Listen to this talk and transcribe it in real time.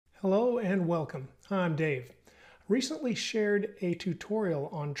Hello and welcome. I'm Dave. Recently shared a tutorial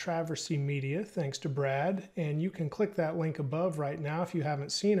on Traversy Media thanks to Brad, and you can click that link above right now if you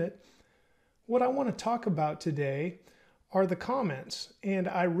haven't seen it. What I want to talk about today are the comments, and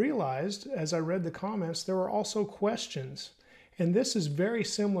I realized as I read the comments there were also questions. And this is very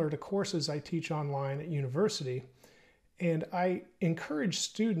similar to courses I teach online at university, and I encourage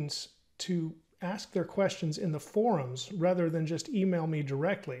students to ask their questions in the forums rather than just email me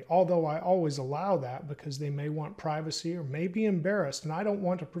directly, although I always allow that because they may want privacy or may be embarrassed, and I don't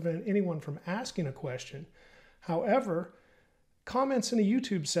want to prevent anyone from asking a question. However, comments in a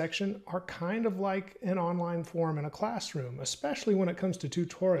YouTube section are kind of like an online forum in a classroom, especially when it comes to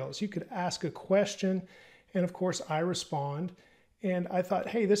tutorials. You could ask a question, and of course I respond. And I thought,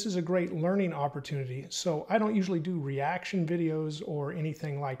 hey, this is a great learning opportunity. So I don't usually do reaction videos or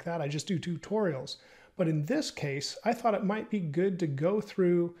anything like that. I just do tutorials. But in this case, I thought it might be good to go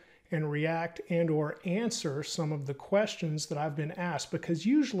through and react and or answer some of the questions that I've been asked. Because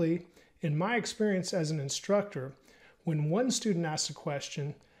usually, in my experience as an instructor, when one student asks a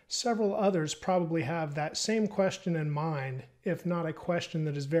question, several others probably have that same question in mind, if not a question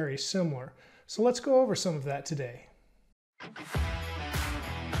that is very similar. So let's go over some of that today.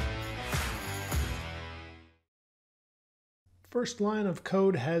 First line of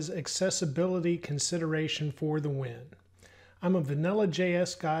code has accessibility consideration for the win. I'm a vanilla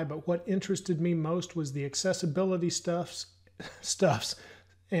JS guy, but what interested me most was the accessibility stuffs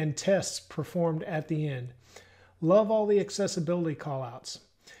and tests performed at the end. Love all the accessibility callouts.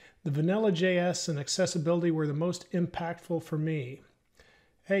 The vanilla JS and accessibility were the most impactful for me.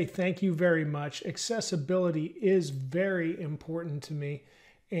 Hey, thank you very much. Accessibility is very important to me,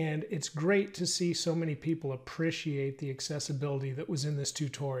 and it's great to see so many people appreciate the accessibility that was in this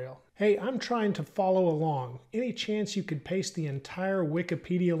tutorial. Hey, I'm trying to follow along. Any chance you could paste the entire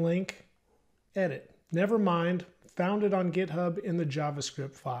Wikipedia link? Edit. Never mind. Found it on GitHub in the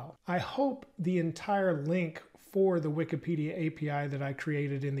JavaScript file. I hope the entire link for the Wikipedia API that I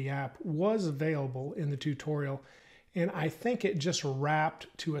created in the app was available in the tutorial. And I think it just wrapped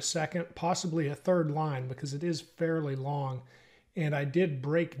to a second, possibly a third line, because it is fairly long. And I did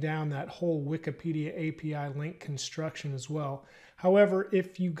break down that whole Wikipedia API link construction as well. However,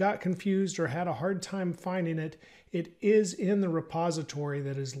 if you got confused or had a hard time finding it, it is in the repository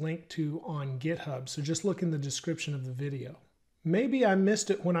that is linked to on GitHub. So just look in the description of the video. Maybe I missed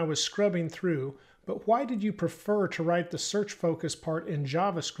it when I was scrubbing through, but why did you prefer to write the search focus part in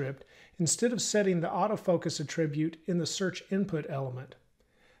JavaScript instead of setting the autofocus attribute in the search input element?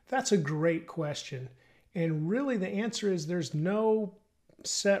 That's a great question. And really the answer is there's no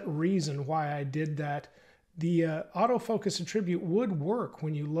set reason why I did that. The autofocus attribute would work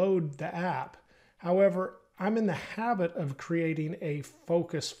when you load the app. However, I'm in the habit of creating a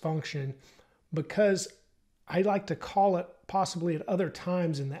focus function because I like to call it possibly at other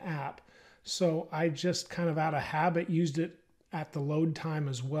times in the app. So I just kind of out of habit used it at the load time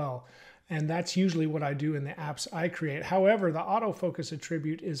as well. And that's usually what I do in the apps I create. However, the autofocus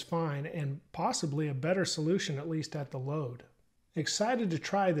attribute is fine and possibly a better solution, at least at the load. Excited to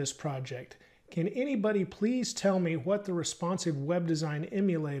try this project. Can anybody please tell me what the responsive web design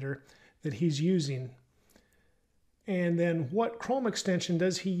emulator that he's using? And then what Chrome extension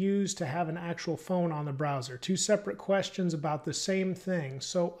does he use to have an actual phone on the browser? Two separate questions about the same thing.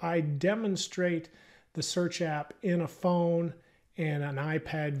 So I demonstrate the search app in a phone and an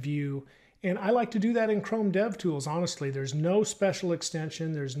iPad view. And I like to do that in Chrome DevTools, honestly. There's no special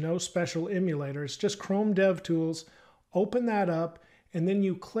extension. There's no special emulator. It's just Chrome DevTools. Open that up, and then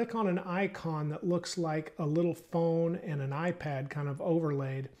you click on an icon that looks like a little phone and an iPad kind of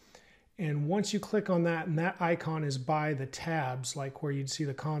overlaid. And once you click on that, and that icon is by the tabs, like where you'd see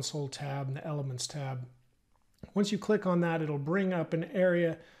the console tab and the elements tab. Once you click on that, it'll bring up an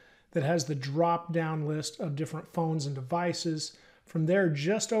area that has the drop-down list of different phones and devices. From there,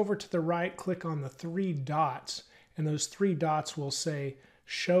 just over to the right, click on the three dots, and those three dots will say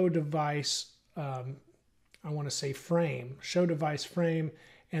show device, I want to say frame, show device frame,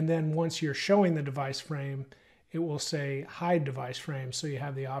 and then once you're showing the device frame, it will say hide device frame, so you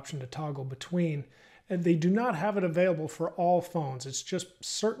have the option to toggle between. And they do not have it available for all phones. It's just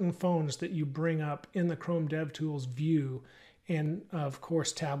certain phones that you bring up in the Chrome DevTools view, and of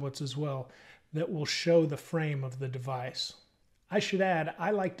course tablets as well, that will show the frame of the device. I should add,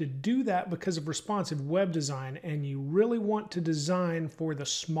 I like to do that because of responsive web design, and you really want to design for the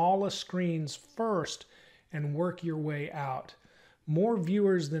smallest screens first and work your way out. More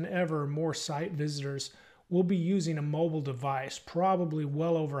viewers than ever, more site visitors, will be using a mobile device, probably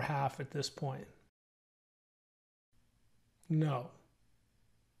well over half at this point. No.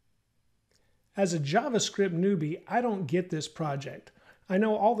 As a JavaScript newbie, I don't get this project. I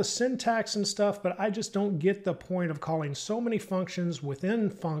know all the syntax and stuff, but I just don't get the point of calling so many functions within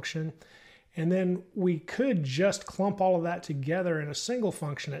function. And then we could just clump all of that together in a single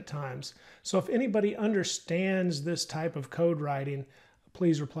function at times. So if anybody understands this type of code writing,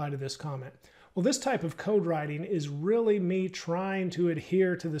 please reply to this comment. Well, this type of code writing is really me trying to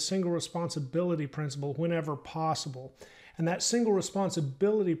adhere to the single responsibility principle whenever possible. And that single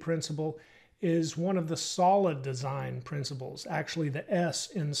responsibility principle is one of the solid design principles, actually the S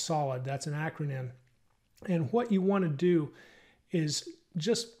in solid, that's an acronym. And what you want to do is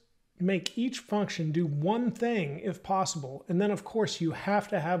just make each function do one thing if possible. And then of course you have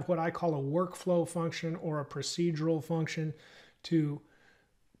to have what I call a workflow function or a procedural function to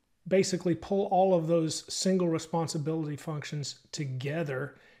basically pull all of those single responsibility functions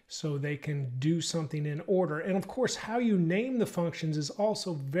together so they can do something in order. And of course, how you name the functions is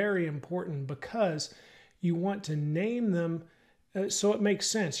also very important because you want to name them so it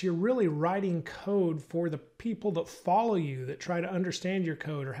makes sense. You're really writing code for the people that follow you, that try to understand your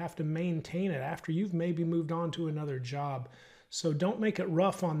code or have to maintain it after you've maybe moved on to another job. So don't make it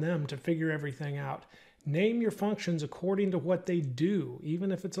rough on them to figure everything out. Name your functions according to what they do,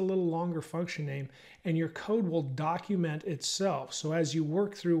 even if it's a little longer function name, and your code will document itself. So as you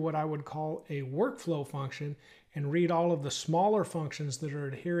work through what I would call a workflow function and read all of the smaller functions that are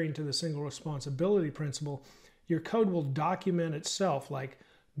adhering to the single responsibility principle, your code will document itself, like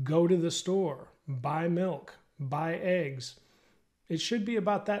go to the store, buy milk, buy eggs. It should be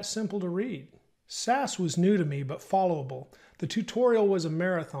about that simple to read. Sass was new to me, but followable. The tutorial was a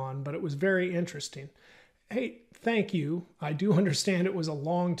marathon, but it was very interesting. Hey, thank you. I do understand it was a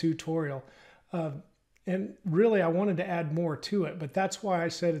long tutorial. And really, I wanted to add more to it, but that's why I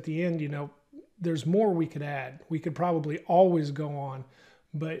said at the end, there's more we could add. We could probably always go on,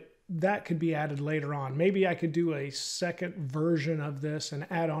 but that could be added later on. Maybe I could do a second version of this and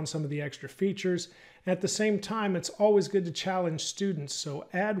add on some of the extra features. At the same time, it's always good to challenge students, so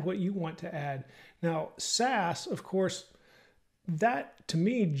add what you want to add. Now, Sass, of course, that to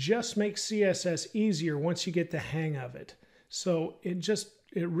me just makes CSS easier once you get the hang of it. So it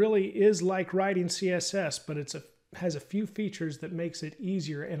really is like writing CSS, but it has a few features that makes it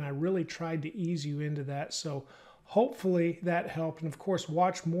easier, and I really tried to ease you into that. So hopefully that helped. And of course,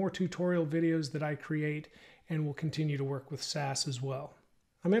 watch more tutorial videos that I create, and we'll continue to work with Sass as well.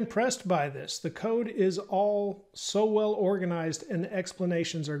 I'm impressed by this. The code is all so well organized and the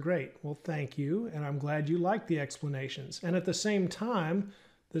explanations are great. Well, thank you, and I'm glad you like the explanations. And at the same time,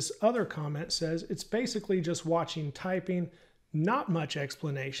 this other comment says it's basically just watching typing, not much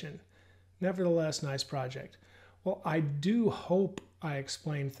explanation. Nevertheless, nice project. Well, I do hope I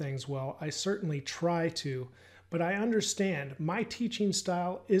explained things well. I certainly try to, but I understand my teaching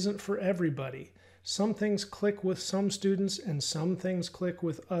style isn't for everybody. Some things click with some students and some things click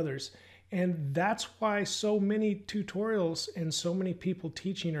with others. And that's why so many tutorials and so many people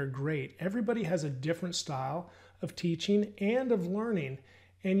teaching are great. Everybody has a different style of teaching and of learning,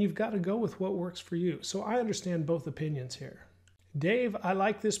 and you've got to go with what works for you. So I understand both opinions here. Dave, I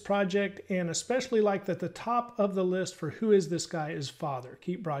like this project and especially like that the top of the list for who is this guy is father.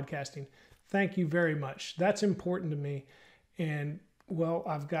 Keep broadcasting. Thank you very much. That's important to me. And well,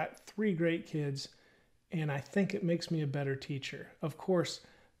 I've got 3 great kids, and I think it makes me a better teacher. Of course,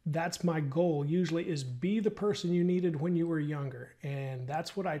 that's my goal usually, is be the person you needed when you were younger. And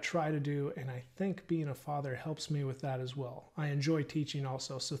that's what I try to do, and I think being a father helps me with that as well. I enjoy teaching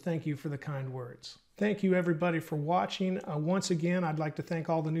also, so thank you for the kind words. Thank you everybody for watching. Once again, I'd like to thank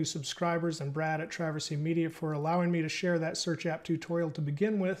all the new subscribers and Brad at Traversy Media for allowing me to share that search app tutorial to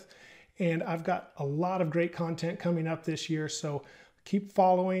begin with. And I've got a lot of great content coming up this year, so keep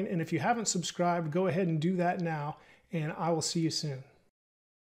following, and if you haven't subscribed, go ahead and do that now, and I will see you soon.